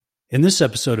In this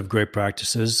episode of Great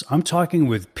Practices, I'm talking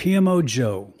with PMO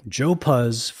Joe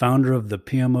Puz, founder of the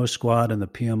PMO Squad and the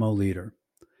PMO Leader.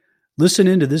 Listen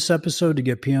into this episode to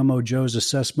get PMO Joe's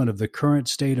assessment of the current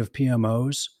state of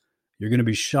PMOs. You're going to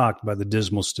be shocked by the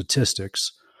dismal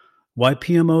statistics, why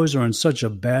PMOs are in such a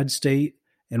bad state,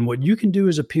 and what you can do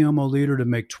as a PMO leader to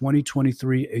make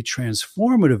 2023 a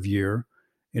transformative year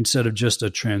instead of just a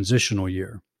transitional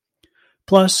year.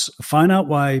 Plus, find out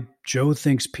why Joe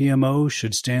thinks PMO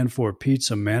should stand for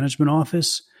Pizza Management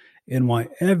Office and why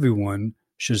everyone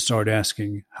should start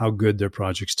asking how good their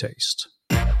projects taste.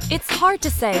 It's hard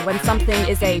to say when something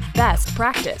is a best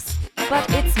practice, but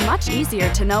it's much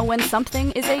easier to know when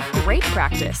something is a great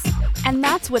practice. And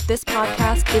that's what this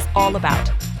podcast is all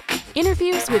about.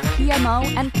 Interviews with PMO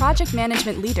and project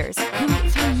management leaders who,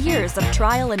 through years of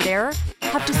trial and error,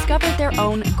 have discovered their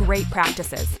own great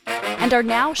practices and are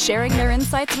now sharing their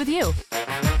insights with you.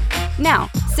 Now,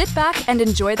 sit back and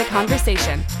enjoy the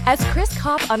conversation as Chris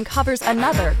Kopp uncovers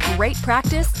another great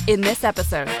practice in this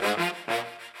episode.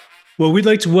 Well, we'd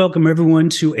like to welcome everyone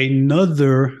to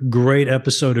another great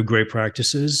episode of Great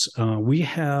Practices. We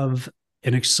have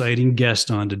an exciting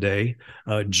guest on today,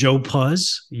 Joe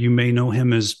Puz. You may know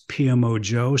him as PMO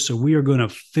Joe. So we are going to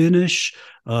finish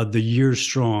the year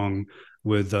strong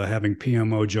with having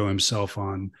PMO Joe himself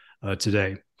on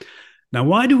today. Now,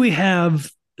 why do we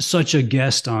have such a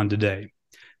guest on today?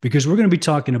 Because we're going to be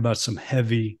talking about some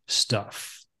heavy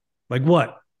stuff. Like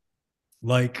what?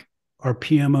 Like, are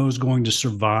PMOs going to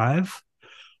survive?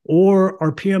 Or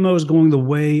are PMOs going the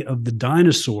way of the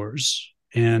dinosaurs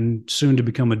and soon to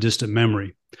become a distant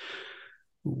memory?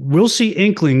 We'll see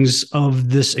inklings of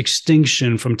this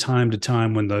extinction from time to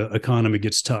time when the economy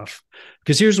gets tough.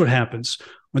 Because here's what happens.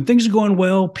 When things are going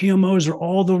well, PMOs are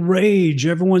all the rage.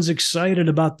 Everyone's excited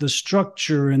about the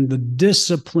structure and the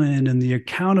discipline and the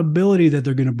accountability that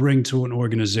they're going to bring to an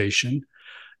organization.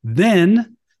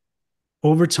 Then,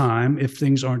 over time, if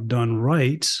things aren't done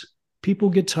right, people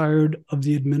get tired of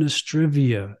the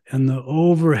administrivia and the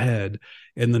overhead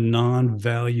and the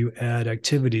non-value add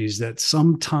activities that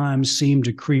sometimes seem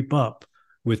to creep up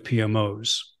with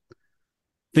PMOs.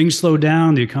 Things slow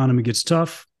down, the economy gets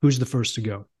tough. Who's the first to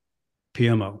go?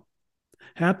 PMO.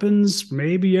 Happens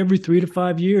maybe every 3 to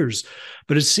 5 years.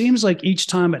 But it seems like each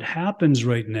time it happens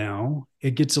right now,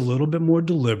 it gets a little bit more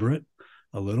deliberate,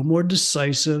 a little more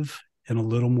decisive, and a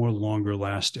little more longer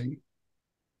lasting.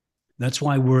 That's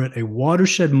why we're at a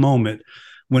watershed moment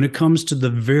when it comes to the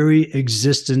very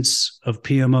existence of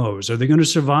PMOs. Are they going to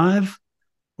survive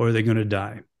or are they going to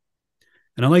die?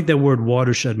 And I like that word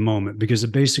watershed moment because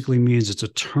it basically means it's a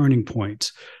turning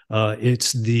point.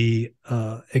 It's the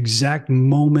exact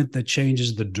moment that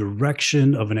changes the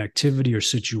direction of an activity or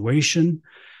situation.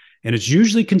 And it's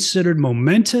usually considered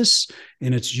momentous,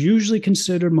 and it's usually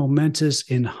considered momentous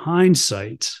in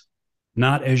hindsight,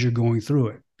 not as you're going through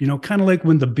it. You know, kind of like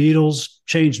when the Beatles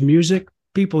changed music,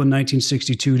 people in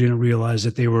 1962 didn't realize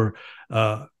that they were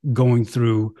going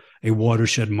through a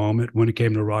watershed moment when it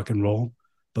came to rock and roll.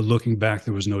 But looking back,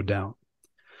 there was no doubt.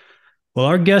 Well,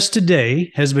 our guest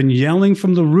today has been yelling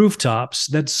from the rooftops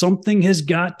that something has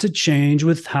got to change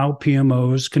with how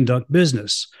PMOs conduct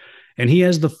business. And he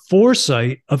has the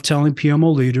foresight of telling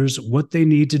PMO leaders what they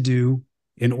need to do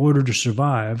in order to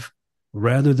survive,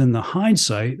 rather than the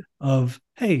hindsight of,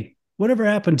 hey, whatever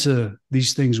happened to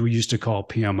these things we used to call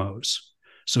PMOs?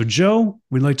 So, Joe,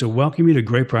 we'd like to welcome you to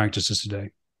Great Practices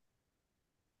today.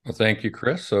 Well, thank you,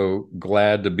 Chris. So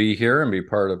glad to be here and be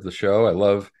part of the show. I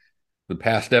love the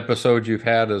past episodes you've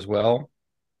had as well.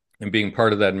 And being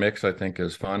part of that mix, I think,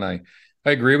 is fun. I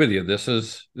agree with you. This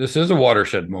is a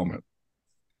watershed moment.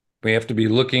 We have to be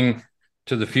looking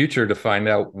to the future to find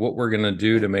out what we're going to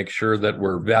do to make sure that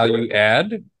we're value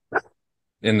add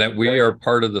and that we are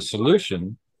part of the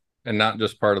solution and not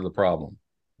just part of the problem.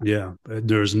 Yeah,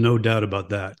 there's no doubt about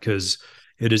that, because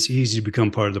it is easy to become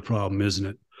part of the problem, isn't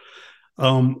it?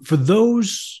 For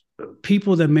those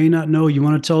people that may not know, you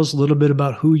want to tell us a little bit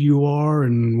about who you are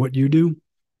and what you do?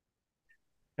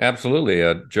 Absolutely.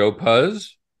 Joe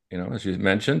Puz, as you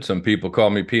mentioned, some people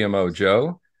call me PMO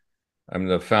Joe. I'm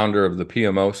the founder of the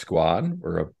PMO Squad.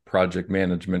 We're a project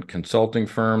management consulting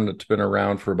firm that's been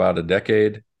around for about a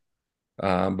decade,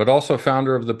 but also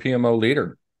founder of the PMO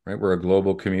Leader, right? We're a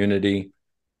global community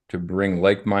to bring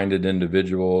like-minded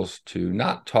individuals to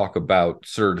not talk about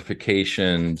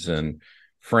certifications and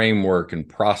framework and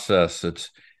process.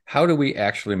 It's how do we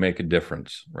actually make a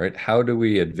difference, right? How do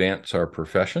we advance our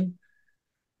profession?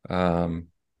 And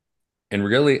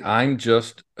really, I'm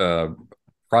just a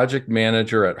project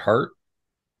manager at heart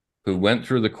who went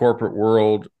through the corporate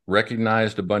world,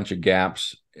 recognized a bunch of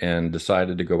gaps, and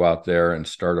decided to go out there and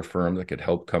start a firm that could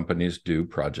help companies do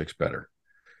projects better.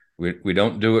 We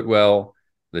don't do it well.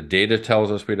 The data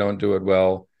tells us we don't do it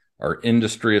well. Our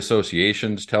industry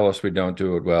associations tell us we don't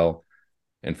do it well.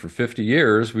 And for 50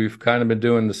 years, we've kind of been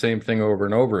doing the same thing over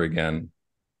and over again.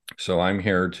 So I'm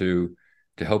here to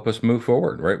help us move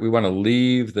forward, right? We want to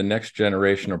leave the next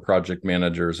generation of project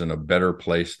managers in a better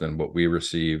place than what we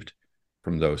received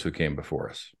from those who came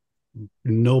before us.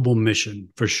 Noble mission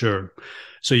for sure.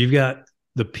 So you've got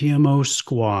the PMO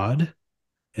squad,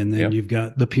 and then you've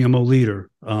got the PMO leader,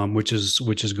 which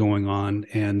is going on,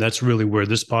 and that's really where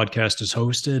this podcast is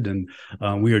hosted. And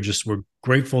we're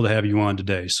grateful to have you on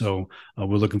today. So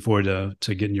we're looking forward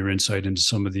to getting your insight into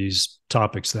some of these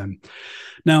topics. Then,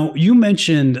 now you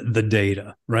mentioned the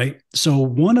data, right? So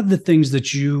one of the things that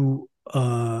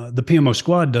the PMO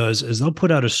squad does is they'll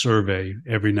put out a survey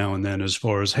every now and then as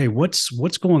far as, hey, what's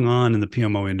going on in the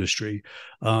PMO industry?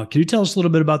 Can you tell us a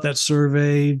little bit about that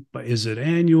survey? Is it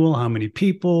annual? How many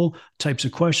people? Types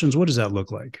of questions? What does that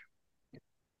look like?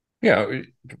 Yeah,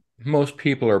 most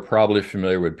people are probably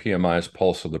familiar with PMI's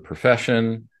Pulse of the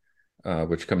Profession,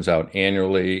 which comes out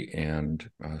annually and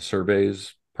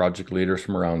surveys project leaders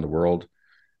from around the world.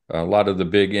 A lot of the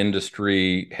big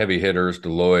industry heavy hitters,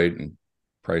 Deloitte and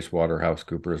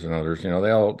PricewaterhouseCoopers and others,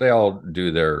 they all do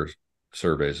their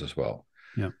surveys as well.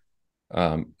 Yeah.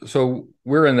 So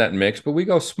we're in that mix, but we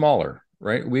go smaller,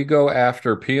 right? We go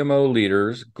after PMO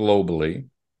leaders globally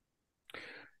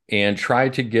and try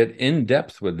to get in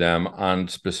depth with them on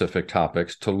specific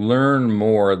topics to learn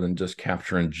more than just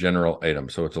capturing general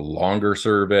items. So it's a longer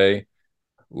survey.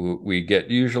 We get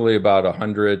usually about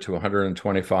 100 to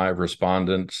 125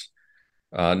 respondents.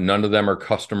 None of them are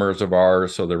customers of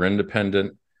ours, so they're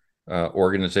independent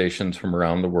organizations from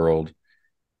around the world.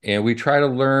 And we try to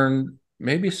learn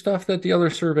maybe stuff that the other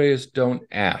surveys don't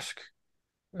ask.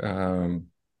 Do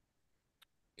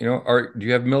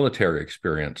you have military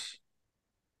experience?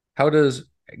 How does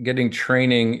getting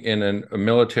training in a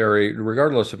military,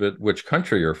 regardless of which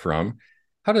country you're from,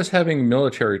 how does having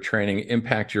military training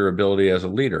impact your ability as a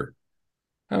leader?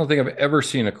 I don't think I've ever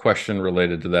seen a question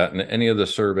related to that in any of the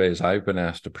surveys I've been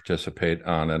asked to participate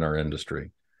on in our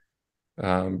industry.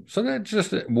 So that's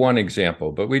just one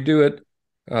example, but we do it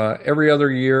every other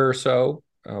year or so.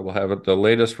 We'll have it. The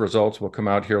latest results will come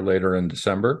out here later in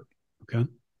December. Okay.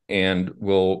 And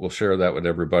we'll share that with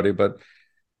everybody. But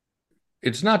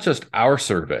it's not just our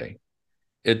survey.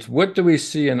 It's what do we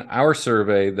see in our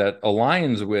survey that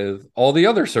aligns with all the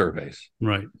other surveys?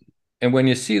 Right. And when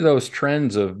you see those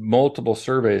trends of multiple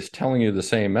surveys telling you the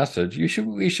same message,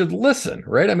 we should listen,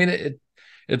 right? I mean,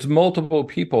 it's multiple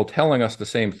people telling us the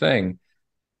same thing,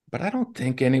 but I don't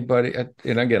think anybody,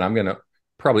 and again, I'm going to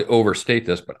probably overstate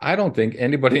this, but I don't think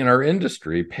anybody in our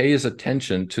industry pays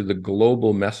attention to the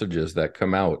global messages that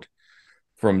come out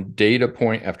from data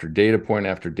point after data point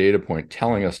after data point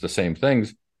telling us the same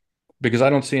things, because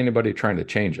I don't see anybody trying to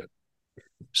change it.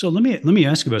 So let me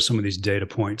ask you about some of these data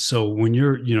points. So when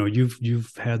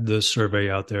you've had the survey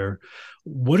out there,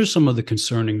 what are some of the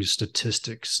concerning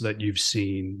statistics that you've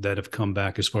seen that have come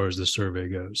back as far as the survey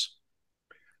goes?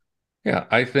 Yeah,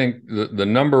 I think the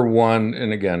number one,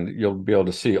 and again, you'll be able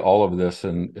to see all of this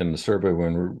in the survey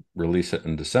when we release it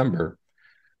in December.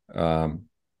 But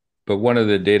one of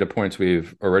the data points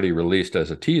we've already released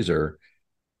as a teaser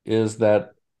is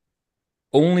that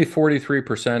only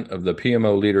 43% of the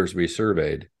PMO leaders we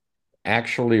surveyed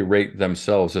actually rate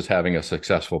themselves as having a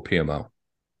successful PMO.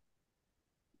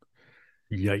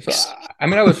 Yikes. So, I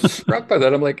mean, I was struck by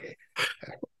that. I'm like,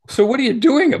 so what are you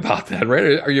doing about that,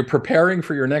 right? Are you preparing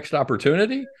for your next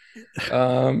opportunity?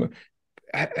 I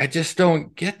just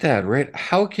don't get that, right?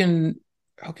 How can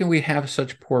we have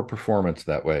such poor performance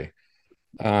that way?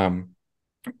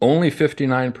 Only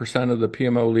 59% of the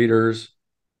PMO leaders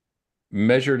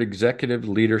measured executive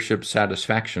leadership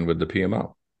satisfaction with the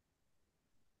PMO,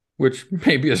 which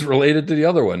maybe is related to the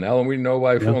other one. Now we know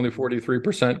why only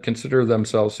 43% consider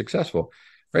themselves successful,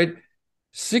 right?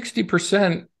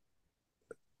 60%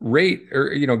 rate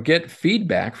or get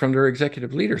feedback from their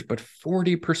executive leaders, but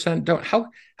 40% don't.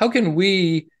 How can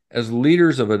we, as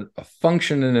leaders of a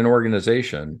function in an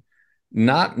organization,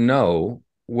 not know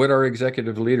what our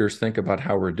executive leaders think about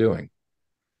how we're doing?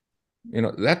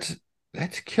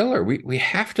 That's killer. We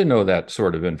have to know that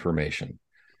sort of information.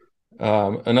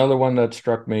 Another one that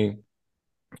struck me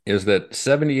is that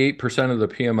 78% of the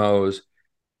PMOs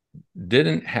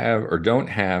didn't have or don't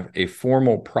have a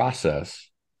formal process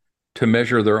to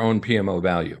measure their own PMO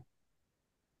value.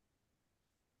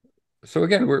 So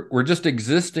again, we're just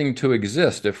existing to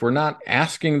exist. If we're not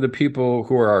asking the people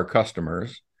who are our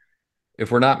customers, if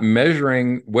we're not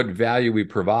measuring what value we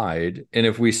provide, and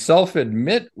if we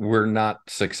self-admit we're not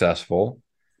successful,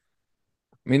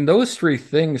 I mean, those three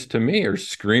things to me are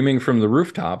screaming from the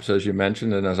rooftops, as you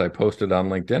mentioned, and as I posted on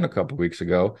LinkedIn a couple of weeks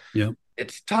ago. Yeah.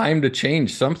 It's time to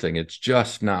change something. It's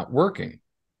just not working.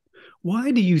 Why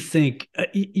do you think,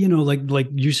 like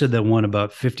you said, that one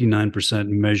about 59%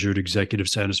 measured executive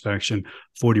satisfaction,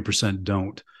 40%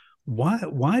 don't?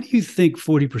 Why do you think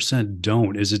 40%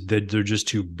 don't? Is it that they're just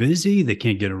too busy? They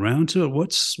can't get around to it?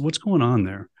 What's going on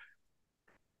there?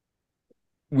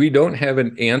 We don't have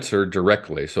an answer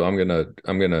directly. So I'm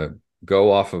gonna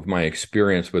go off of my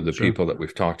experience with the Sure. people that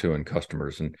we've talked to and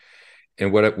customers.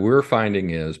 And what we're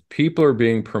finding is people are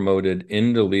being promoted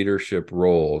into leadership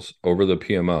roles over the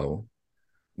PMO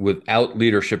without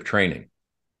leadership training.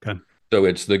 Okay. So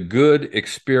it's the good,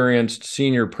 experienced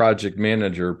senior project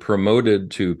manager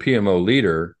promoted to PMO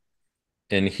leader,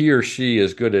 and he or she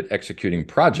is good at executing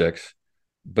projects,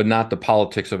 but not the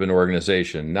politics of an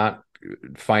organization, not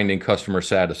finding customer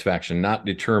satisfaction, not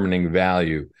determining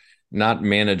value, not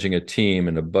managing a team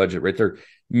and a budget, right? They're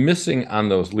missing on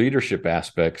those leadership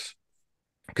aspects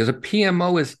because a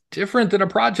PMO is different than a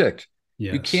project.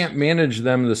 Yes. You can't manage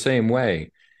them the same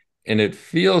way. And it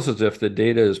feels as if the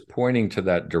data is pointing to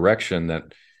that direction,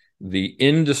 that the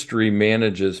industry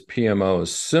manages PMOs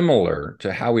similar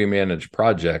to how we manage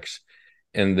projects.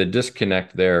 And the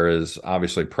disconnect there is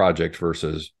obviously project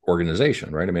versus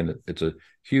organization, right? I mean, it's a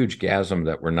huge chasm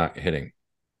that we're not hitting.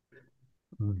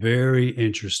 Very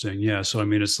interesting. Yeah. So, I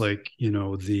mean, it's like,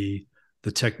 the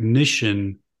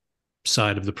technician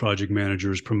side of the project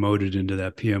manager is promoted into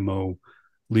that PMO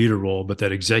leader role, but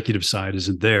that executive side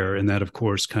isn't there. And that, of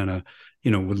course, kind of,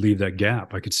 would leave that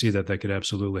gap. I could see that could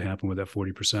absolutely happen with that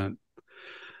 40%.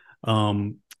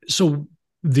 So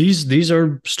these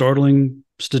are startling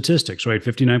statistics, right?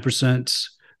 59%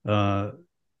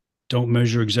 don't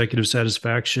measure executive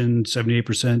satisfaction.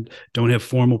 78% don't have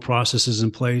formal processes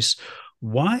in place.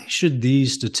 Why should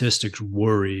these statistics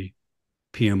worry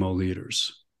PMO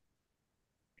leaders?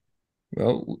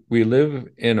 Well, we live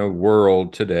in a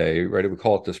world today, right? We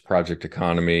call it this project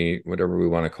economy, whatever we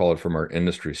want to call it from our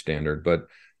industry standard. But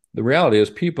the reality is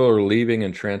people are leaving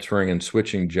and transferring and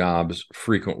switching jobs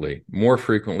frequently, more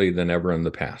frequently than ever in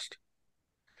the past.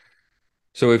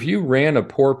 So if you ran a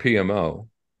poor PMO,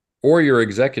 or your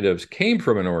executives came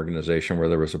from an organization where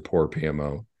there was a poor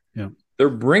PMO, yeah, they're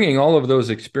bringing all of those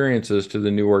experiences to the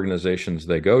new organizations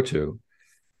they go to.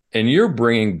 And you're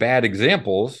bringing bad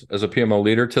examples as a PMO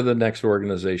leader to the next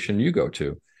organization you go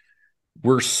to.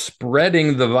 We're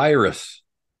spreading the virus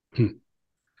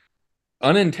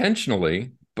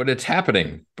unintentionally, but it's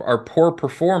happening. Our poor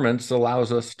performance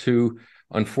allows us to,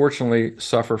 unfortunately,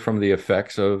 suffer from the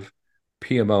effects of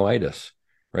PMO-itis,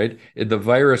 right? The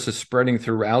virus is spreading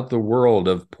throughout the world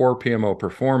of poor PMO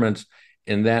performance,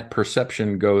 and that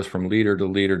perception goes from leader to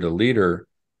leader to leader,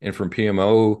 and from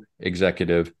PMO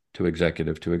executive to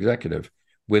executive to executive.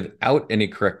 Without any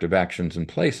corrective actions in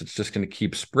place, it's just going to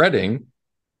keep spreading,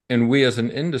 and we as an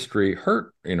industry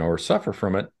hurt, or suffer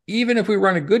from it. Even if we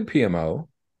run a good PMO,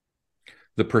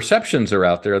 the perceptions are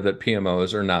out there that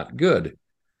PMOs are not good,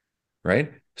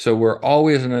 right? So we're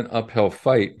always in an uphill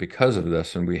fight because of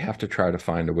this, and we have to try to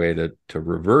find a way to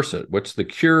reverse it. What's the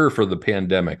cure for the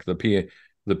pandemic, the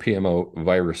PMO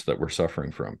virus that we're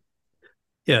suffering from?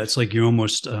 Yeah, it's like you're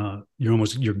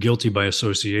guilty by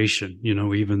association,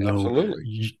 even though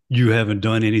you haven't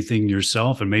done anything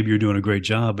yourself, and maybe you're doing a great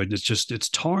job, but it's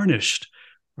tarnished,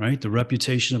 right? The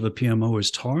reputation of the PMO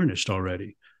is tarnished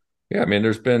already. Yeah, I mean,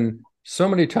 there's been so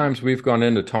many times we've gone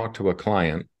in to talk to a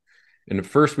client, and at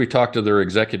first we talked to their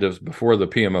executives before the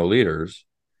PMO leaders,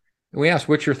 and we asked,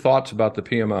 what's your thoughts about the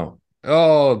PMO?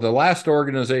 Oh, the last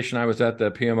organization I was at,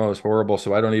 the PMO is horrible,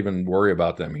 so I don't even worry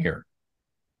about them here.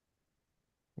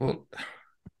 Well,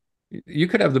 you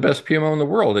could have the best PMO in the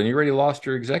world, and you already lost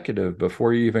your executive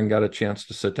before you even got a chance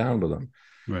to sit down with them.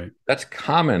 Right. That's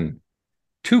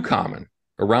too common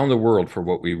around the world for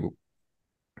what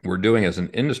we're doing as an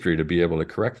industry to be able to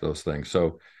correct those things.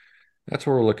 So that's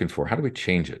what we're looking for. How do we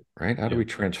change it, right? How do we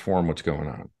transform what's going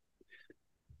on?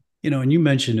 And you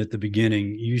mentioned at the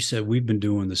beginning, you said we've been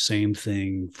doing the same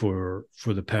thing for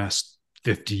the past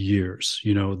 50 years.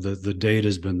 The data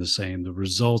has been the same. The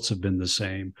results have been the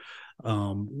same.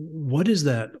 What is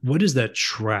that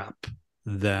trap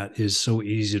that is so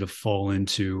easy to fall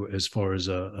into as far as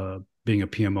being a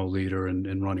PMO leader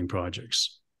and running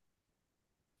projects?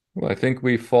 Well, I think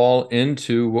we fall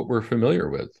into what we're familiar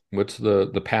with. What's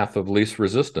the path of least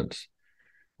resistance?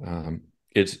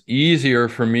 It's easier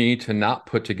for me to not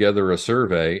put together a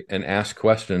survey and ask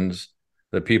questions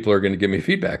that people are going to give me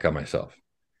feedback on myself.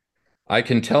 I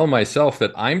can tell myself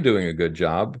that I'm doing a good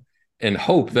job and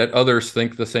hope that others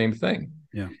think the same thing.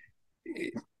 Yeah.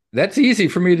 That's easy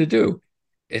for me to do.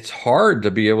 It's hard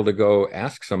to be able to go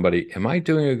ask somebody, am I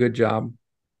doing a good job?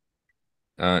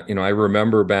 I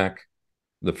remember back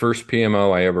the first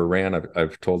PMO I ever ran.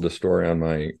 I've told this story on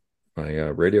my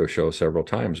radio show several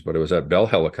times, but it was at Bell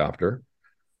Helicopter.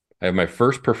 I have my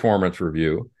first performance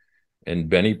review, and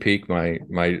Benny Peak,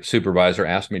 my supervisor,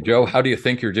 asked me, Joe, how do you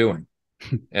think you're doing?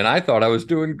 And I thought I was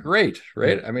doing great,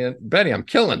 right? I mean, Benny, I'm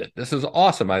killing it. This is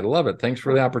awesome. I love it. Thanks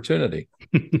for the opportunity.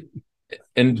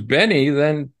 And Benny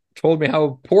then told me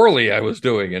how poorly I was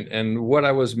doing and what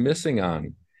I was missing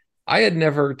on. I had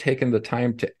never taken the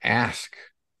time to ask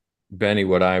Benny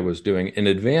what I was doing in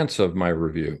advance of my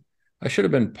review. I should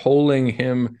have been polling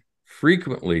him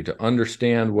frequently to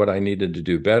understand what I needed to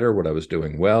do better, what I was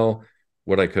doing well,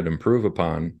 what I could improve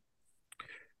upon.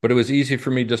 But it was easy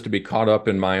for me just to be caught up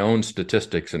in my own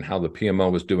statistics and how the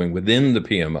PMO was doing within the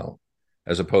PMO,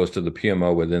 as opposed to the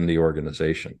PMO within the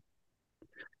organization.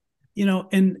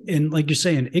 And like you're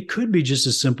saying, it could be just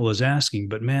as simple as asking,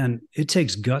 but man, it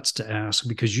takes guts to ask,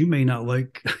 because you may not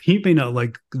like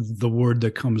the word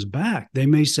that comes back. They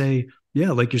may say, yeah,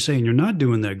 like you're saying, you're not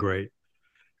doing that great.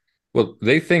 Well,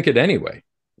 they think it anyway.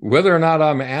 Whether or not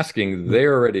I'm asking,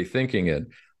 they're already thinking it.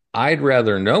 I'd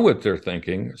rather know what they're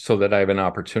thinking so that I have an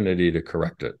opportunity to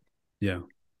correct it. Yeah.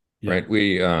 Right.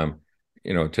 We,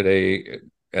 today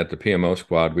at the PMO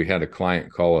squad, we had a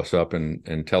client call us up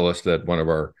and tell us that one of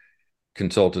our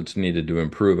consultants needed to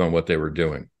improve on what they were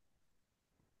doing.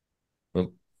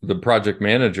 Well, the project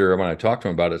manager, when I talked to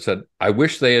him about it, said, I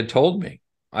wish they had told me.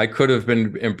 I could have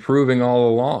been improving all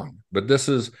along. But this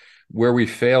is where we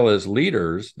fail as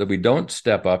leaders, that we don't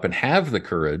step up and have the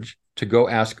courage to go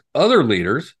ask other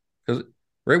leaders, because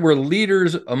we're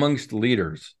leaders amongst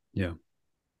leaders. Yeah.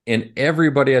 And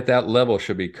everybody at that level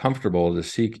should be comfortable to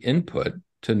seek input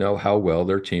to know how well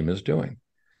their team is doing.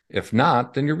 If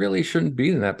not, then you really shouldn't be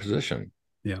in that position.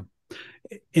 Yeah.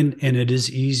 And it is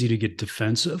easy to get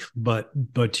defensive, but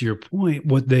to your point,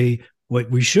 what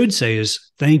we should say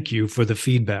is thank you for the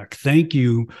feedback. Thank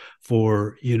you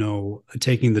for,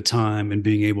 taking the time and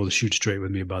being able to shoot straight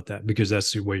with me about that, because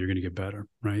that's the way you're going to get better.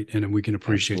 Right. And then we can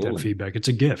appreciate Absolutely. That feedback. It's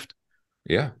a gift.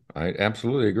 Yeah, I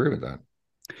absolutely agree with that.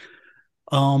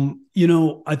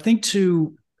 I think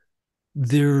too,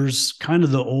 there's kind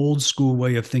of the old school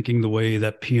way of thinking, the way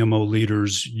that PMO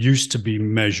leaders used to be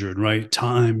measured, right?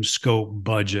 Time, scope,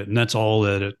 budget, and that's all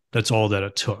that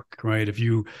it took, right? If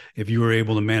you were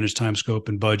able to manage time, scope,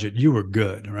 and budget, you were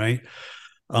good, right?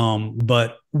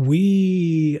 But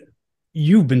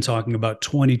you've been talking about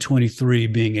 2023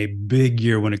 being a big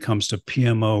year when it comes to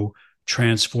PMO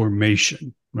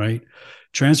transformation, right?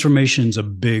 Transformation is a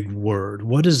big word.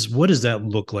 What does that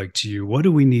look like to you? What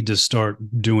do we need to start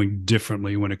doing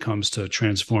differently when it comes to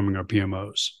transforming our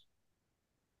PMOs?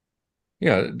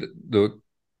 Yeah, the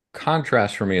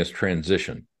contrast for me is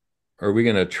transition. Are we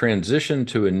going to transition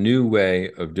to a new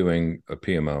way of doing a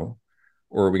PMO,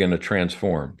 or are we going to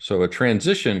transform? So a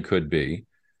transition could be,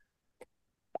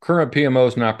 current PMO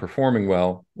is not performing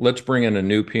well. Let's bring in a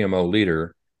new PMO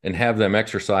leader and have them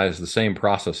exercise the same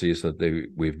processes that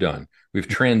we've done. We've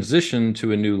transitioned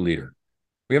to a new leader.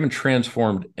 We haven't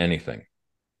transformed anything.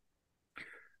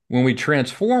 When we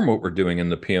transform what we're doing in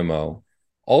the PMO,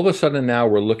 all of a sudden now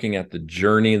we're looking at the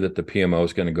journey that the PMO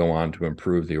is going to go on to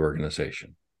improve the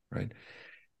organization, right?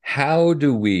 How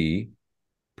do we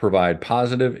provide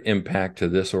positive impact to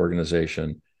this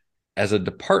organization as a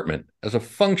department, as a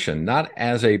function, not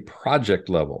as a project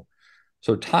level?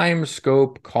 So time,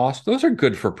 scope, cost, those are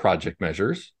good for project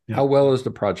measures. Yeah. How well is the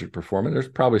project performing? There's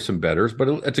probably some betters, but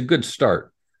it's a good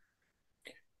start.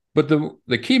 But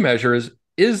the key measure is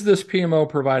this PMO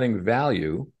providing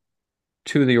value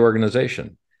to the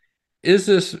organization? Is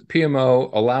this PMO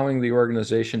allowing the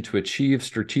organization to achieve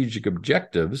strategic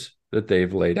objectives that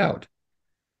they've laid out?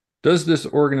 Does this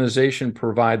organization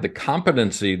provide the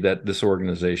competency that this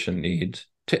organization needs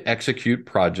to execute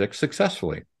projects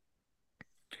successfully?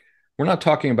 We're not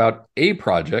talking about a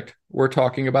project. We're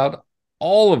talking about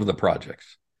all of the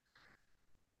projects.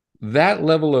 That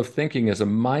level of thinking is a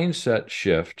mindset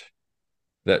shift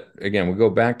that, again, we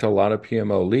go back to a lot of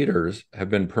PMO leaders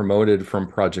have been promoted from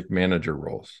project manager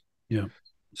roles. Yeah.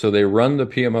 So they run the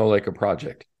PMO like a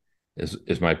project.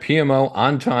 Is my PMO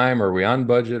on time? Are we on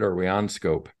budget? Are we on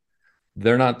scope?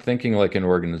 They're not thinking like an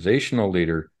organizational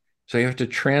leader. So you have to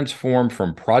transform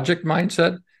from project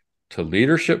mindset to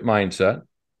leadership mindset,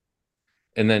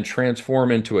 and then transform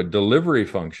into a delivery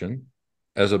function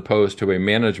as opposed to a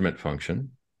management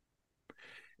function,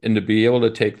 and to be able to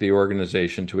take the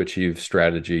organization to achieve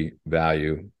strategy,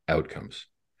 value, outcomes.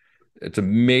 It's a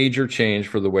major change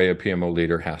for the way a PMO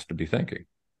leader has to be thinking.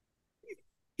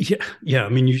 Yeah. Yeah. I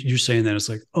mean, you're saying that it's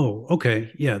like, oh,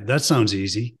 okay. Yeah. That sounds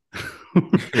easy.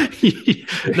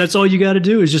 That's all you got to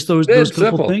do is just those It's couple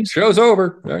simple. things. Show's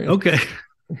over. Okay.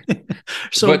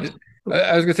 So, but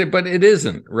I was going to say, but it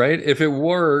isn't, right? If it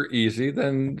were easy,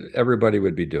 then everybody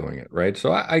would be doing it, right?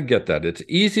 So I get that. It's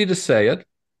easy to say it,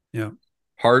 yeah,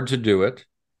 hard to do it.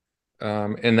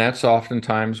 And that's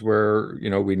oftentimes where,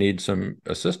 we need some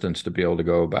assistance to be able to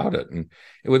go about it. And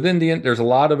within there's a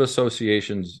lot of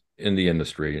associations in the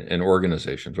industry and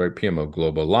organizations, right? PMO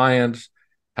Global Alliance,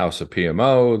 House of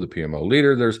PMO, the PMO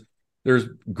leader. There's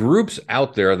groups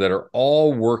out there that are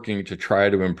all working to try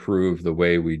to improve the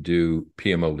way we do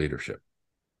PMO leadership.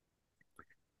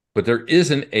 But there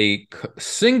isn't a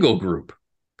single group,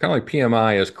 kind of like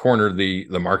PMI has cornered the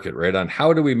market, right? On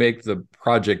how do we make the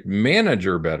project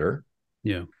manager better?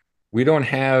 Yeah. We don't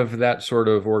have that sort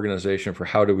of organization for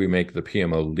how do we make the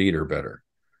PMO leader better.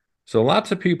 So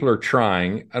lots of people are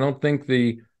trying. I don't think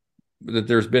that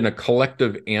there's been a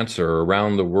collective answer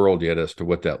around the world yet as to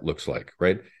what that looks like,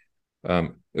 right? A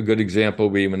good example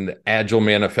would be when the Agile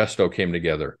Manifesto came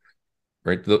together,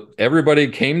 right? Everybody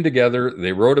came together,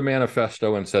 they wrote a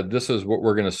manifesto and said, this is what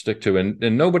we're going to stick to. And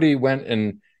nobody went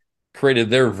and created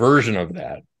their version of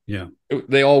that. Yeah.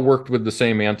 They all worked with the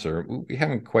same answer. We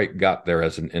haven't quite got there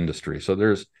as an industry.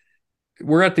 So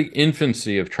we're at the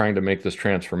infancy of trying to make this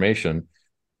transformation,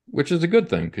 which is a good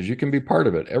thing because you can be part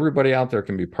of it. Everybody out there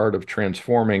can be part of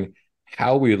transforming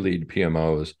how we lead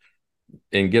PMOs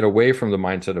and get away from the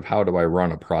mindset of how do I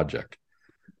run a project,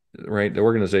 right? The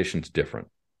organization's different.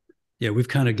 Yeah, we're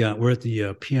at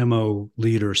the PMO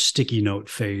leader sticky note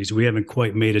phase. We haven't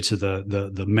quite made it to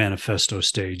the manifesto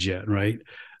stage yet, right?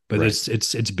 But right.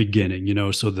 It's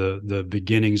beginning, so the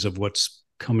beginnings of what's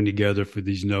coming together for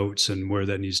these notes and where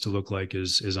that needs to look like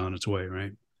is on its way,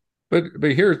 right?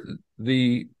 But here,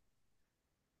 the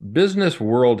business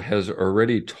world has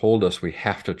already told us we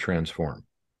have to transform.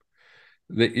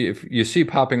 If you see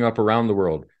popping up around the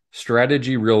world,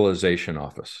 strategy realization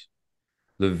office,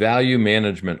 the value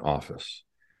management office,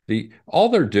 all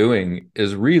they're doing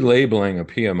is relabeling a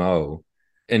PMO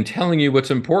and telling you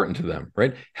what's important to them,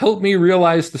 right? Help me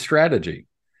realize the strategy.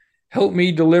 Help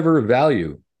me deliver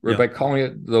value, right? By calling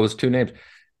it those two names.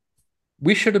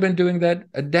 We should have been doing that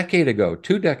a decade ago,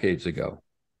 2 decades ago.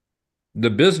 The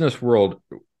business world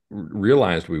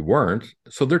realized we weren't,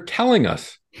 so they're telling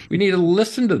us we need to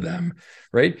listen to them,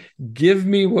 right? Give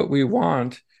me what we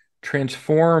want,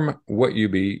 transform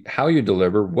how you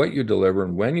deliver, what you deliver,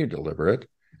 and when you deliver it,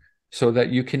 so that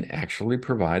you can actually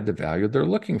provide the value they're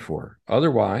looking for.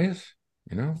 Otherwise,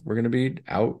 we're going to be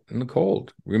out in the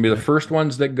cold. We're going to be the first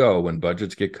ones that go when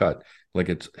budgets get cut, like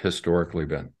it's historically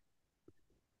been.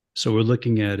 So we're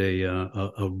looking at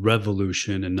a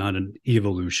revolution and not an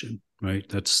evolution, right?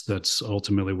 That's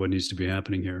ultimately what needs to be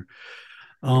happening here.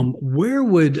 Where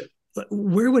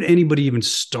would anybody even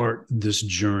start this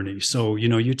journey? So,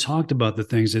 you talked about the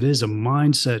things. It is a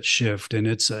mindset shift and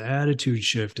it's an attitude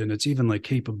shift and it's even like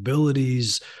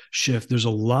capabilities shift. There's a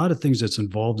lot of things that's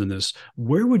involved in this.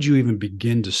 Where would you even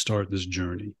begin to start this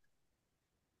journey?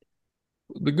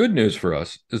 The good news for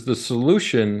us is the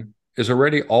solution is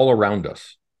already all around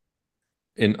us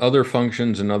in other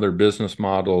functions and other business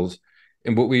models.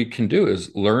 And what we can do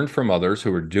is learn from others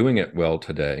who are doing it well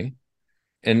today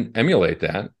and emulate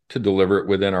that to deliver it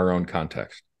within our own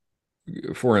context.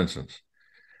 For instance,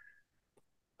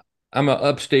 I'm an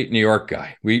upstate New York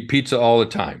guy. We eat pizza all the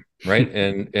time, right?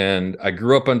 and I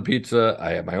grew up on pizza.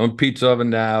 I have my own pizza oven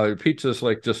now. Pizza is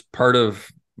like just part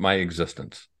of my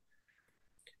existence.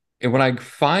 And when I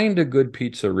find a good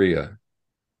pizzeria,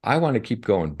 I want to keep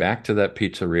going back to that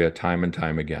pizzeria time and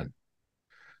time again.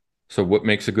 So what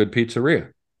makes a good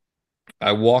pizzeria?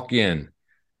 I walk in,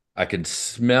 I can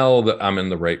smell that I'm in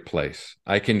the right place.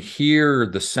 I can hear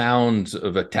the sounds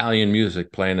of Italian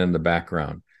music playing in the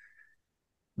background.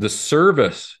 The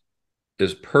service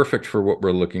is perfect for what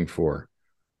we're looking for.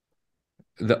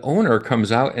 The owner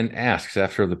comes out and asks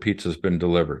after the pizza's been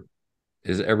delivered,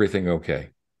 is everything okay?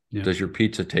 Yeah. Does your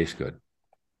pizza taste good?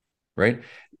 Right?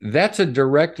 That's a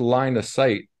direct line of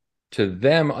sight to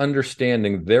them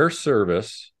understanding their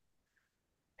service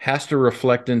has to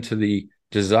reflect into the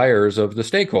desires of the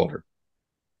stakeholder.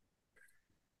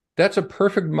 That's a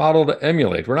perfect model to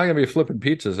emulate. We're not going to be flipping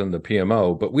pizzas in the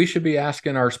PMO, but we should be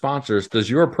asking our sponsors, does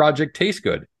your project taste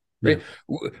good? Yeah.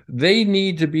 They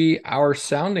need to be our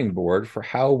sounding board for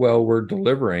how well we're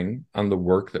delivering on the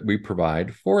work that we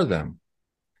provide for them,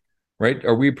 right?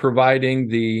 Are we providing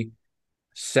the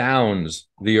sounds,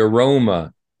 the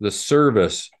aroma, the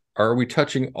service? Are we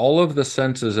touching all of the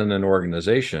senses in an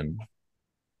organization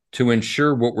to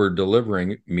ensure what we're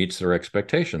delivering meets their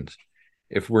expectations.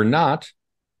 If we're not,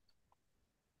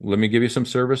 let me give you some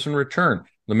service in return.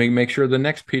 Let me make sure the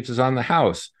next pizza's on the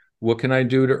house. What can I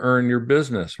do to earn your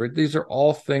business? Right? These are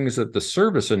all things that the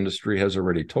service industry has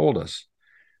already told us,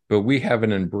 but we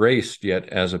haven't embraced yet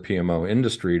as a PMO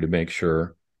industry to make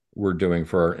sure we're doing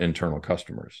for our internal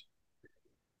customers.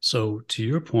 So to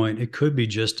your point, it could be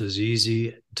just as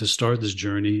easy to start this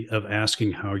journey of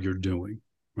asking how you're doing,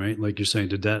 right? Like you're saying,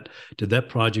 did that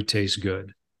project taste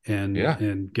good?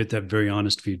 And get that very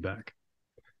honest feedback.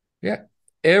 Yeah.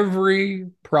 Every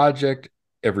project,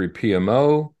 every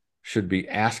PMO should be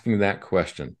asking that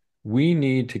question. We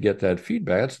need to get that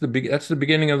feedback. That's the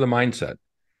beginning of the mindset.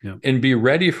 Yeah. And be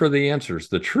ready for the answers.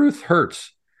 The truth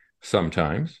hurts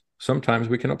sometimes. Sometimes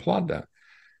we can applaud that.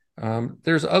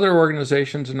 There's other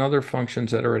organizations and other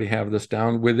functions that already have this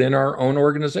down within our own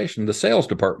organization. The sales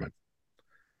department.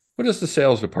 What does the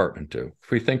sales department do? If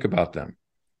we think about them,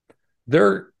 they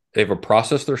have a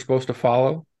process they're supposed to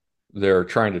follow. They're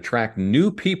trying to attract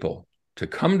new people to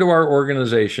come to our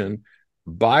organization,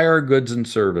 buy our goods and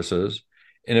services.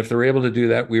 And if they're able to do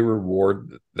that, we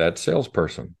reward that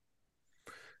salesperson.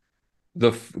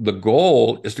 The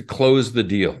goal is to close the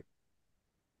deal.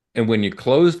 And when you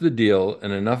close the deal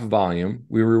in enough volume,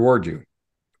 we reward you.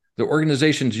 The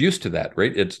organization's used to that,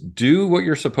 right? It's do what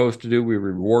you're supposed to do. We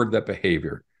reward that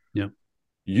behavior. Yeah.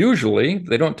 Usually,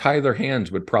 they don't tie their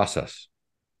hands with process.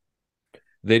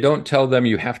 They don't tell them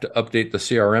you have to update the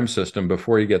CRM system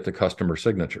before you get the customer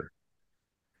signature.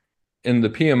 In the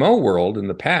PMO world, in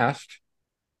the past,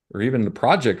 or even the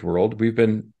project world,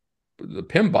 the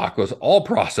PMBOK was all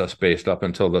process-based up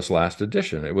until this last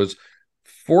edition. It was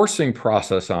forcing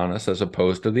process on us as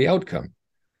opposed to the outcome.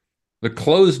 The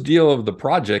closed deal of the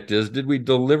project is, did we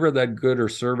deliver that good or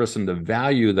service and the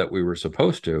value that we were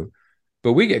supposed to?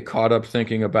 But we get caught up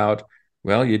thinking about,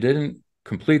 well, you didn't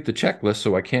complete the checklist,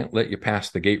 so I can't let you pass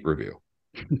the gate review.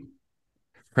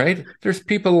 Right? There's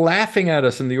people laughing at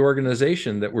us in the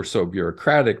organization that we're so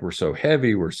bureaucratic, we're so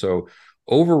heavy, we're so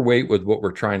overweight with what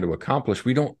we're trying to accomplish.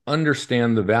 We don't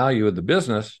understand the value of the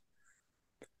business.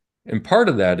 And part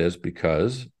of that is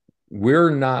because we're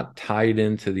not tied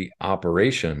into the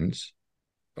operations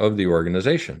of the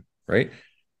organization, right?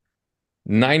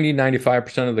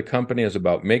 95% of the company is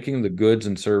about making the goods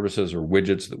and services or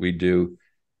widgets that we do,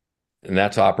 and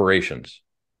that's operations.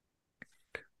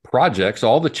 Projects,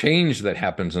 all the change that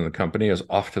happens in the company is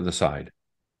off to the side.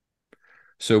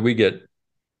 So we get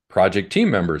project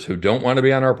team members who don't want to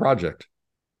be on our project.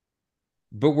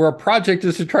 But our project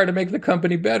is to try to make the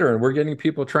company better, and we're getting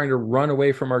people trying to run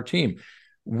away from our team.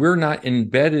 We're not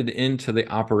embedded into the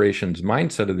operations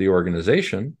mindset of the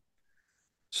organization.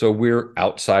 So we're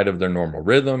outside of their normal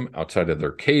rhythm, outside of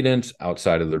their cadence,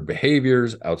 outside of their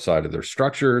behaviors, outside of their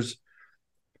structures.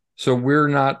 So we're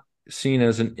not seen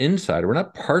as an insider. We're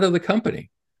not part of the company.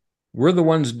 We're the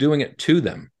ones doing it to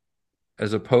them,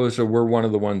 as opposed to we're one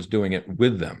of the ones doing it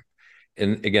with them.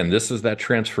 And again, this is that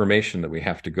transformation that we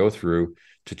have to go through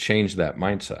to change that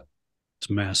mindset. It's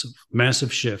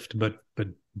massive shift, but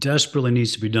desperately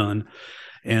needs to be done.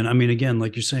 And I mean, again,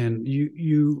 like you're saying,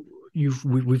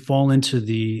 we fall into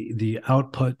the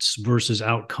outputs versus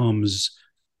outcomes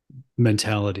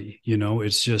mentality.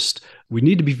 It's just, we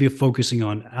need to be focusing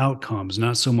on outcomes,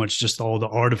 not so much just all the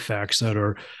artifacts that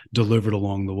are delivered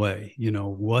along the way.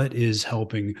 What is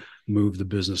helping move the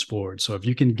business forward? So if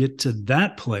you can get to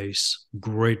that place,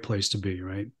 great place to be,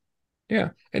 right? Yeah.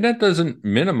 And that doesn't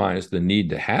minimize the need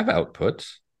to have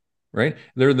outputs, right?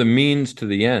 They're the means to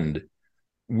the end.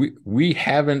 We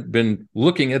haven't been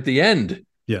looking at the end,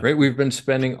 right? We've been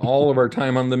spending all of our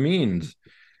time on the means.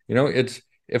 It's,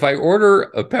 if I order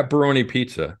a pepperoni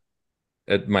pizza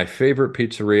at my favorite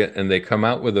pizzeria and they come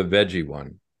out with a veggie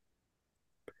one,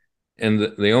 and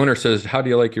the owner says, "How do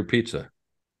you like your pizza?"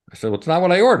 I said, "Well, it's not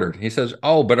what I ordered." He says,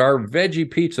 "Oh, but our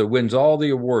veggie pizza wins all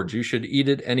the awards. You should eat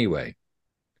it anyway."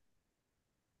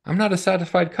 I'm not a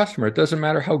satisfied customer. It doesn't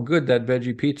matter how good that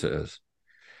veggie pizza is,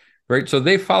 right? So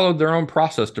they followed their own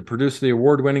process to produce the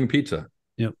award-winning pizza.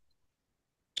 Yep.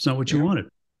 It's not what you wanted.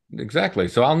 Exactly.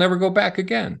 So I'll never go back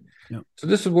again. Yep. So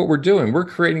this is what we're doing. We're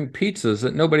creating pizzas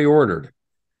that nobody ordered.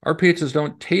 Our pizzas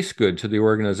don't taste good to the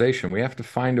organization. We have to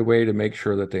find a way to make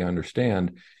sure that they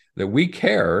understand that we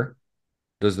care.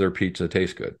 Does their pizza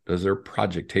taste good? Does their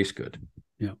project taste good?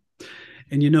 Yeah.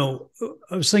 And,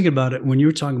 I was thinking about it when you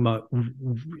were talking about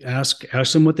ask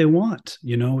them what they want,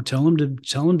 tell them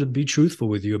to be truthful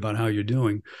with you about how you're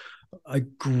doing. a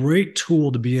great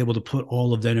tool to be able to put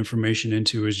all of that information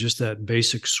into is just that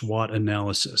basic SWOT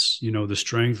analysis, the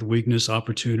strength, weakness,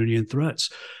 opportunity, and threats.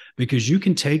 Because you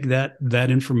can take that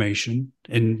information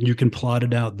and you can plot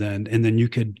it out then, and then you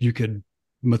could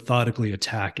methodically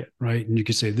attack it, right? And you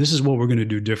could say, this is what we're going to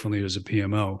do differently as a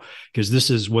PMO, because this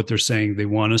is what they're saying they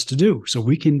want us to do. So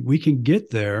we can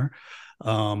get there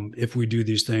if we do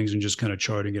these things and just kind of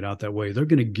charting it out that way. They're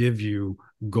going to give you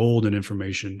golden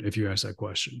information if you ask that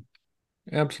question.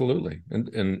 Absolutely.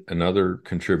 And another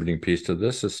contributing piece to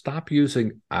this is stop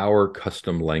using our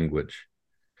custom language,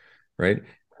 right?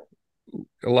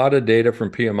 A lot of data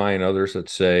from PMI and others that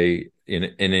say an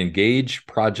engaged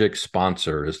project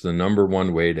sponsor is the number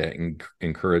one way to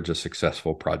encourage a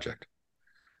successful project.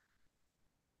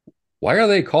 Why are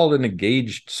they called an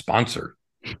engaged sponsor?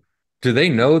 Do they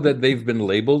know that they've been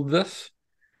labeled this,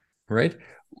 right?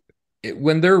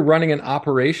 When they're running an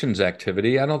operations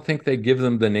activity, I don't think they give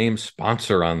them the name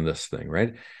sponsor on this thing,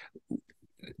 right?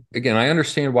 Again, I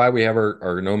understand why we have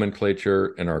our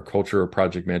nomenclature and our culture of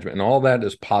project management, and all that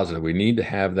is positive. We need to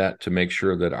have that to make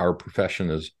sure that our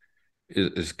profession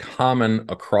is common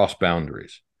across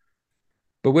boundaries.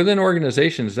 But within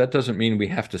organizations, that doesn't mean we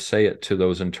have to say it to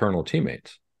those internal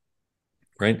teammates,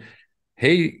 right?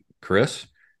 Hey, Chris,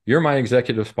 you're my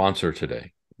executive sponsor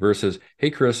today, versus, hey,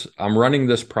 Chris, I'm running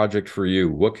this project for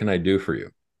you. What can I do for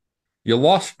you? You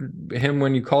lost him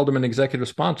when you called him an executive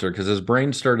sponsor because his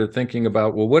brain started thinking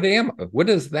about, well, what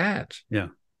is that? Yeah.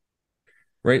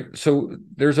 Right. So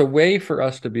there's a way for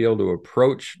us to be able to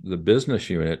approach the business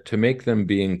unit to make them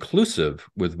be inclusive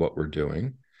with what we're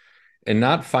doing and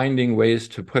not finding ways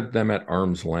to put them at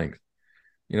arm's length.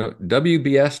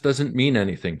 WBS doesn't mean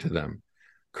anything to them.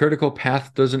 Critical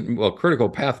path critical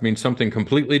path means something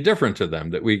completely different to them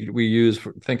that we use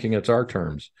for thinking it's our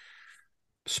terms.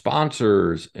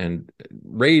 Sponsors and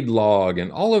RAID log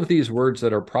and all of these words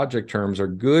that are project terms are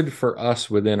good for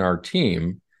us within our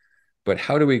team, but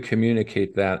how do we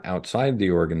communicate that outside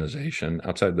the organization,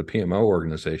 outside the PMO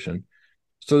organization,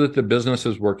 so that the business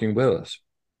is working with us?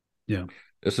 Yeah.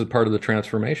 This is part of the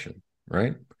transformation,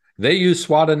 right? They use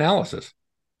SWOT analysis.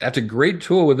 That's a great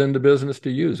tool within the business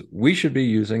to use. We should be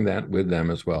using that with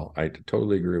them as well. I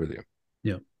totally agree with you.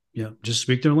 Yeah. Yeah. Just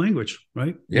speak their language,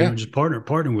 right? Yeah. Just partner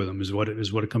with them is what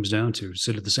it comes down to.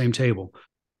 Sit at the same table.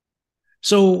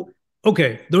 So,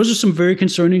 okay, those are some very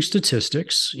concerning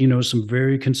statistics, some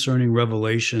very concerning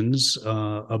revelations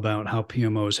about how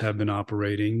PMOs have been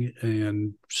operating,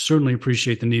 and certainly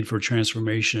appreciate the need for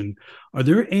transformation. Are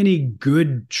there any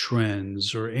good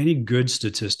trends or any good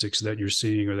statistics that you're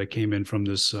seeing or that came in from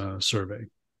this survey?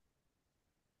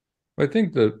 I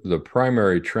think the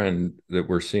primary trend that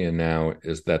we're seeing now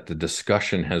is that the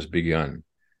discussion has begun,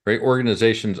 right?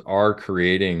 Organizations are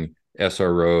creating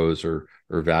SROs or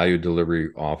value delivery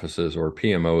offices or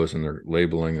PMOs, and they're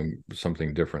labeling them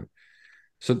something different.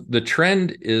 So the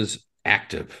trend is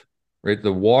active, right?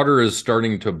 The water is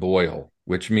starting to boil,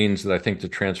 which means that I think the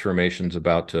transformation is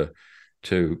about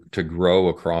to grow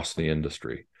across the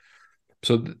industry.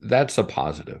 So that's a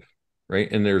positive,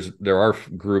 right? And there are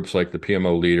groups like the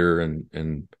PMO Leader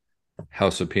and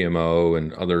House of PMO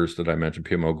and others that I mentioned,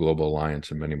 PMO Global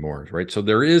Alliance and many more, right? So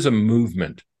there is a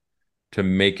movement to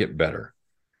make it better.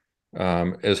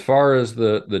 As far as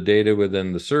the data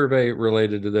within the survey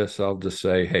related to this, I'll just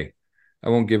say, hey, I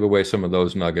won't give away some of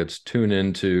those nuggets. Tune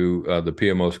into the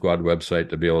PMO Squad website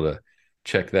to be able to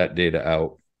check that data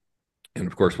out. And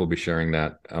of course, we'll be sharing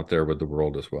that out there with the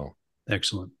world as well.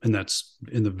 Excellent. And that's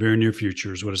in the very near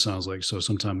future is what it sounds like. So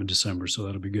sometime in December. So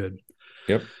that'll be good.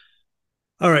 Yep.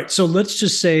 All right. So let's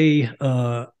just say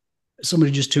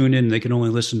somebody just tuned in. They can only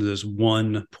listen to this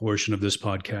one portion of this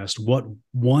podcast. What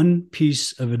one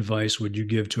piece of advice would you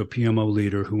give to a PMO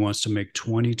leader who wants to make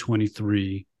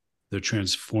 2023 their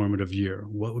transformative year?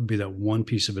 What would be that one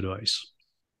piece of advice?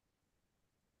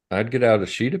 I'd get out a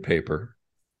sheet of paper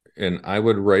and I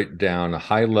would write down a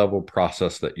high-level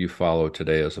process that you follow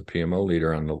today as a PMO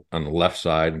leader on the left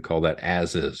side and call that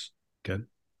as is. Okay.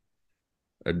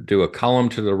 I'd do a column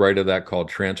to the right of that called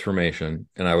transformation,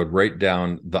 and I would write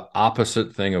down the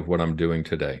opposite thing of what I'm doing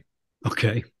today.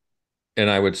 Okay. And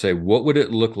I would say, what would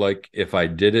it look like if I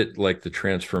did it like the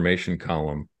transformation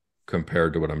column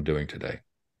compared to what I'm doing today?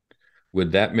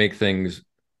 Would that make things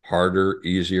harder,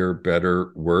 easier,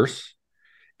 better, worse?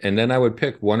 And then I would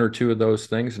pick one or two of those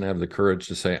things and have the courage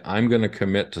to say, I'm going to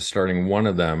commit to starting one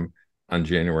of them on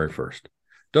January 1st.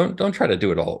 Don't try to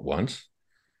do it all at once,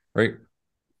 right?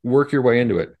 Work your way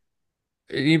into it.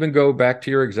 Even go back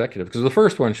to your executive, because the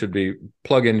first one should be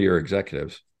plug into your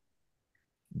executives.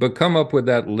 But come up with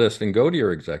that list and go to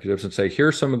your executives and say,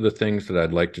 here's some of the things that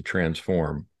I'd like to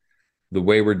transform. the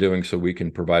way we're doing so we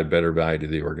can provide better value to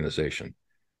the organization.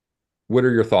 What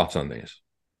are your thoughts on these?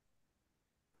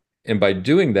 And by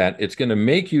doing that, it's going to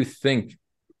make you think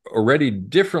already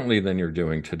differently than you're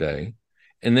doing today.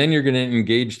 And then you're going to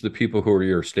engage the people who are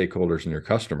your stakeholders and your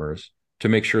customers to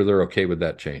make sure they're okay with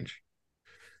that change.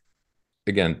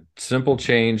 Again, simple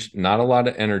change, not a lot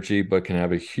of energy, but can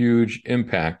have a huge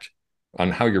impact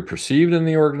on how you're perceived in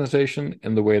the organization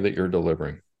and the way that you're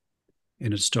delivering.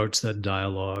 And it starts that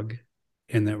dialogue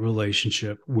and that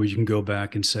relationship where you can go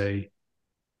back and say,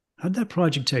 how'd that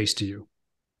project taste to you?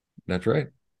 That's right.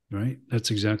 Right.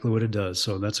 That's exactly what it does.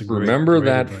 So that's a great. Remember great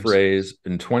that advice. phrase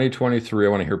in 2023. I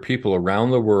want to hear people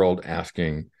around the world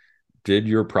asking, did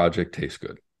your project taste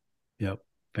good? Yep.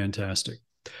 Fantastic.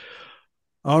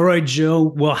 All right, Joe.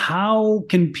 Well, how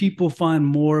can people find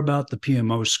more about the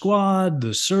PMO squad,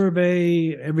 the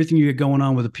survey, everything you get going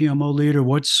on with a PMO leader?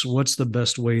 What's the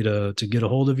best way to get a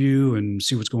hold of you and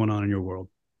see what's going on in your world?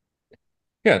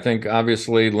 Yeah, I think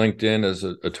obviously LinkedIn is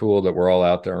a tool that we're all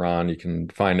out there on. You can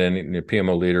find any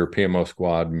PMO leader, PMO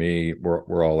squad, me.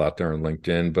 We're all out there on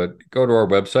LinkedIn. But go to our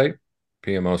website,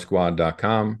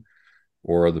 pmosquad.com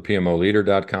or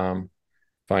thepmoleader.com.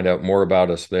 Find out more about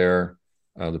us there.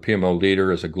 The PMO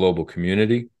Leader is a global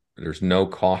community. There's no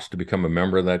cost to become a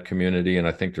member of that community, and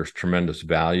I think there's tremendous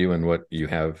value in what you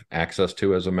have access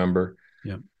to as a member.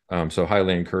 Yeah. So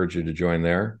highly encourage you to join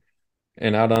there.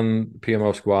 And out on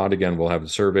PMO Squad, again, we'll have the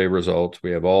survey results.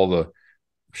 We have all the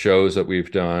shows that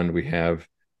we've done. We have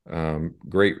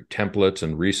great templates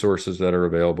and resources that are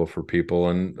available for people.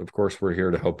 And of course, we're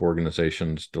here to help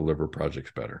organizations deliver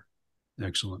projects better.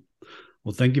 Excellent.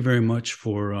 Well, thank you very much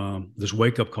for this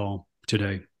wake-up call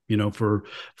today, for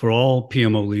all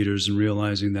PMO leaders, and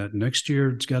realizing that next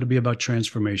year it's got to be about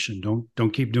transformation.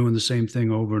 Don't keep doing the same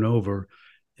thing over and over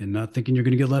and not thinking you're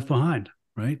going to get left behind.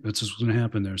 Right? That's just what's going to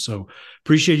happen there. So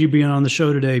appreciate you being on the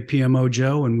show today, PMO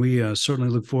Joe, and we certainly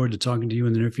look forward to talking to you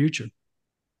in the near future.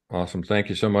 Awesome. Thank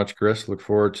you so much, Chris. Look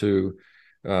forward to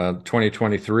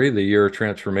 2023, the year of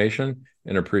transformation,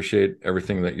 and appreciate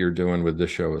everything that you're doing with this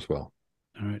show as well.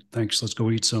 All right. Thanks. Let's go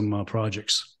eat some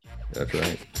projects. That's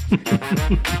right.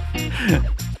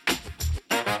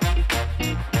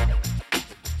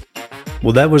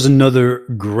 Well, that was another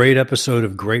great episode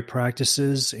of Great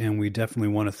Practices, and we definitely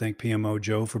want to thank PMO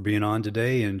Joe for being on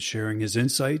today and sharing his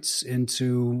insights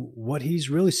into what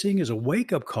he's really seeing as a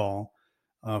wake-up call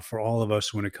for all of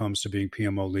us when it comes to being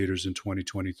PMO leaders in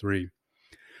 2023.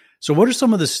 So what are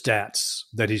some of the stats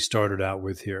that he started out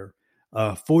with here?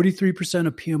 43%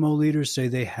 of PMO leaders say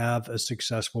they have a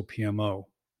successful PMO.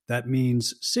 That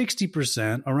means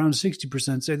around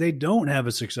 60% say they don't have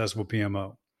a successful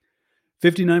PMO.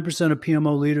 59% of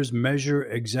PMO leaders measure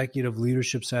executive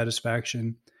leadership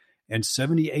satisfaction, and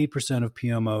 78% of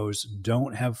PMOs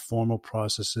don't have formal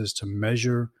processes to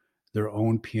measure their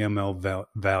own PMO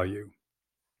value.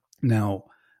 Now,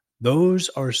 those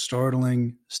are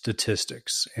startling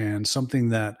statistics and something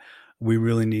that we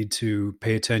really need to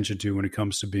pay attention to when it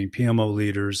comes to being PMO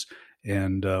leaders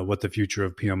and what the future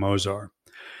of PMOs are.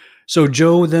 So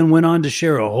Joe then went on to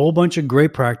share a whole bunch of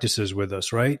great practices with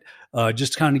us, right?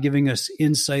 Just kind of giving us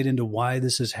insight into why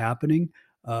this is happening.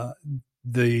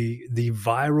 The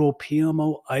viral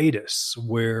PMO-itis,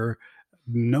 where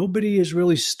nobody is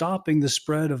really stopping the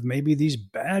spread of maybe these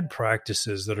bad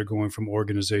practices that are going from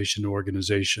organization to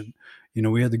organization.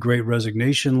 We had the Great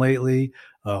Resignation lately,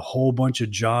 a whole bunch of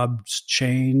jobs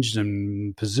changed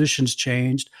and positions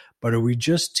changed. But are we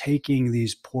just taking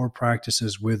these poor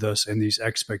practices with us and these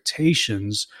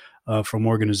expectations from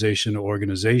organization to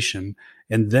organization?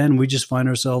 And then we just find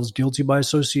ourselves guilty by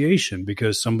association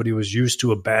because somebody was used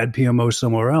to a bad PMO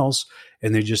somewhere else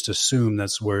and they just assume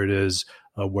that's where it is,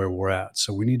 where we're at.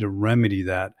 So we need to remedy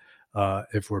that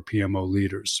if we're PMO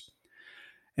leaders.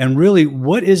 And really,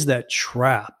 what is that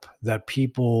trap that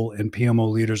people and PMO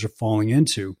leaders are falling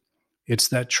into? It's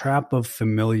that trap of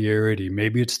familiarity.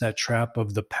 Maybe it's that trap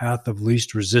of the path of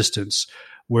least resistance,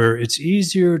 where it's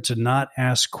easier to not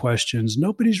ask questions.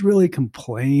 Nobody's really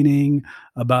complaining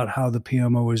about how the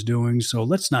PMO is doing, so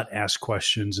let's not ask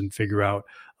questions and figure out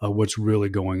what's really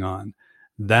going on.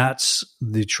 That's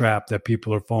the trap that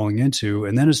people are falling into,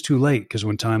 and then it's too late because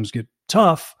when times get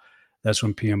tough, that's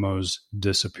when PMOs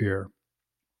disappear.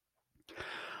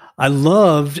 I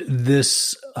loved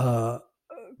this.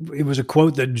 It was a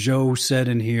quote that Joe said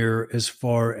in here as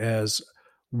far as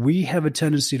we have a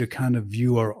tendency to kind of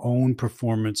view our own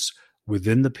performance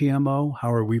within the PMO.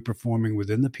 How are we performing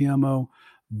within the PMO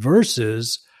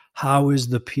versus how is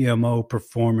the PMO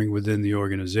performing within the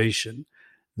organization?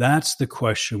 That's the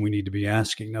question we need to be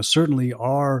asking. Now, certainly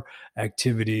our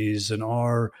activities and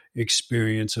our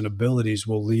experience and abilities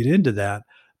will lead into that,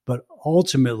 but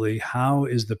ultimately, how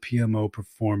is the PMO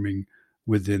performing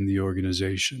within the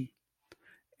organization?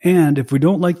 And if we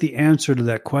don't like the answer to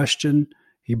that question,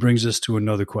 he brings us to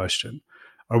another question.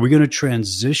 Are we going to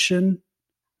transition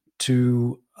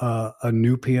to a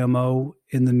new PMO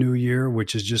in the new year,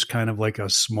 which is just kind of like a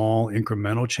small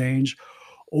incremental change?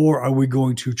 Or are we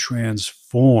going to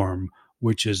transform,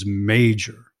 which is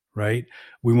major, right?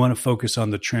 We want to focus on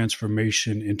the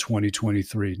transformation in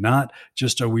 2023, not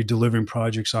just are we delivering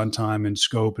projects on time and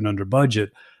scope and under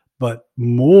budget, but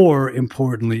more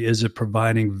importantly, is it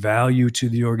providing value to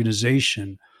the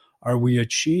organization? Are we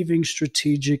achieving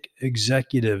strategic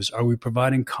executives? Are we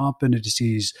providing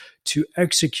competencies to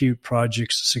execute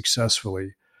projects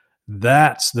successfully?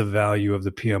 That's the value of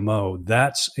the PMO.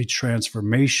 That's a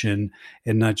transformation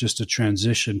and not just a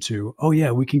transition to, oh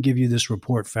yeah, we can give you this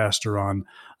report faster on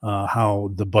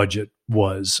how the budget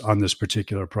was on this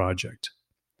particular project.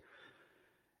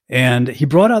 And he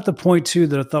brought out the point too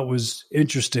that I thought was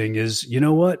interesting is, you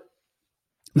know what?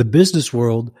 The business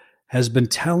world has been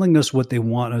telling us what they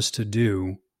want us to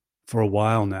do for a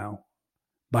while now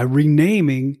by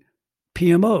renaming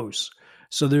PMOs.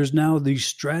 So there's now the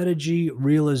Strategy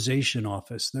Realization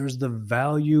Office. There's the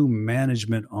Value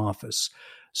Management Office.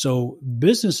 So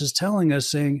business is telling us,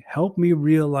 saying, help me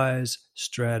realize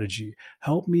strategy.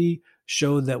 Help me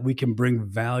show that we can bring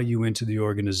value into the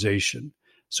organization.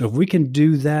 So if we can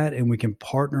do that and we can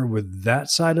partner with that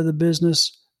side of the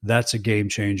business, that's a game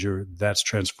changer. That's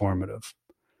transformative.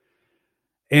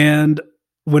 And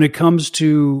when it comes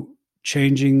to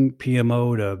changing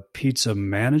PMO to Pizza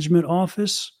Management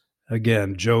Office,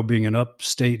 again, Joe being an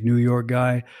upstate New York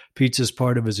guy, pizza is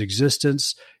part of his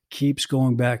existence, keeps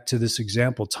going back to this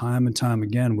example time and time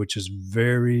again, which is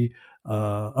very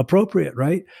appropriate,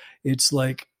 right? It's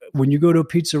like when you go to a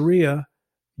pizzeria,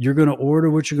 you're going to order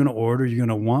what you're going to order. You're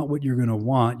going to want what you're going to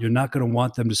want. You're not going to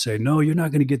want them to say, no, you're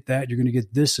not going to get that. You're going to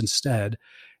get this instead.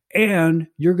 And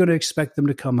you're going to expect them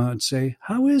to come out and say,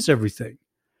 how is everything?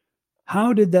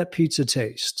 How did that pizza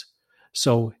taste?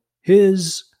 So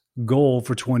his goal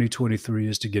for 2023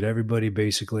 is to get everybody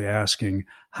basically asking,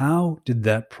 how did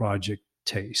that project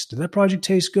taste? Did that project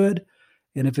taste good?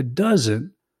 And if it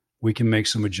doesn't, we can make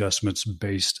some adjustments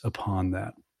based upon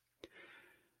that.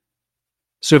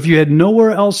 So if you had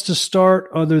nowhere else to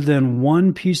start other than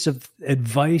one piece of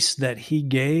advice that he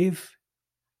gave,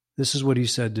 this is what he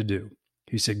said to do.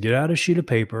 He said, get out a sheet of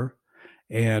paper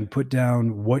and put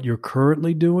down what you're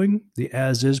currently doing, the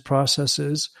as-is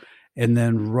processes, and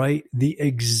then write the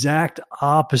exact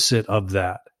opposite of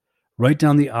that. Write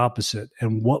down the opposite.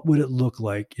 And what would it look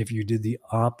like if you did the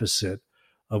opposite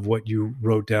of what you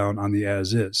wrote down on the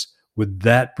as-is? Would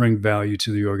that bring value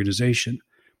to the organization?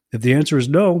 If the answer is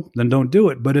no, then don't do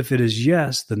it. But if it is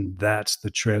yes, then that's the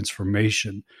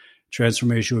transformation.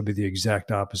 Transformation would be the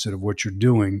exact opposite of what you're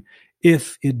doing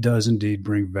if it does indeed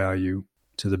bring value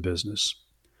to the business.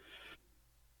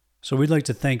 So we'd like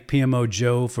to thank PMO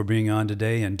Joe for being on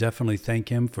today and definitely thank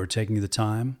him for taking the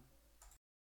time.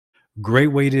 Great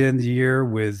way to end the year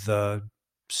with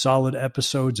solid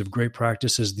episodes of great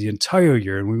practices the entire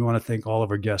year. And we want to thank all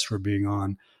of our guests for being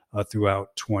on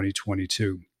throughout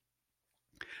 2022.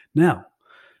 Now,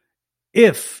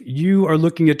 if you are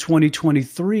looking at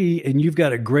 2023 and you've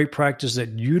got a great practice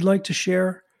that you'd like to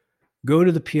share, go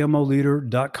to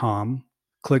thepmoleader.com,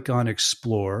 click on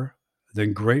Explore,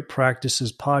 then Great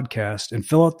Practices Podcast, and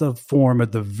fill out the form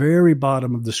at the very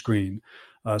bottom of the screen.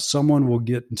 Someone will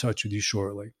get in touch with you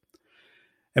shortly.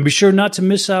 And be sure not to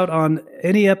miss out on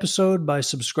any episode by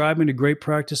subscribing to Great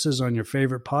Practices on your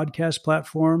favorite podcast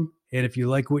platform. And if you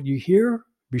like what you hear,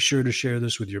 be sure to share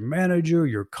this with your manager,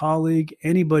 your colleague,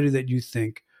 anybody that you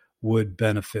think would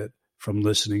benefit from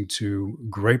listening to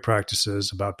great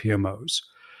practices about PMOs.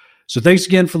 So thanks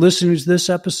again for listening to this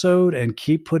episode and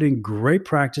keep putting great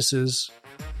practices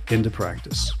into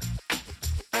practice.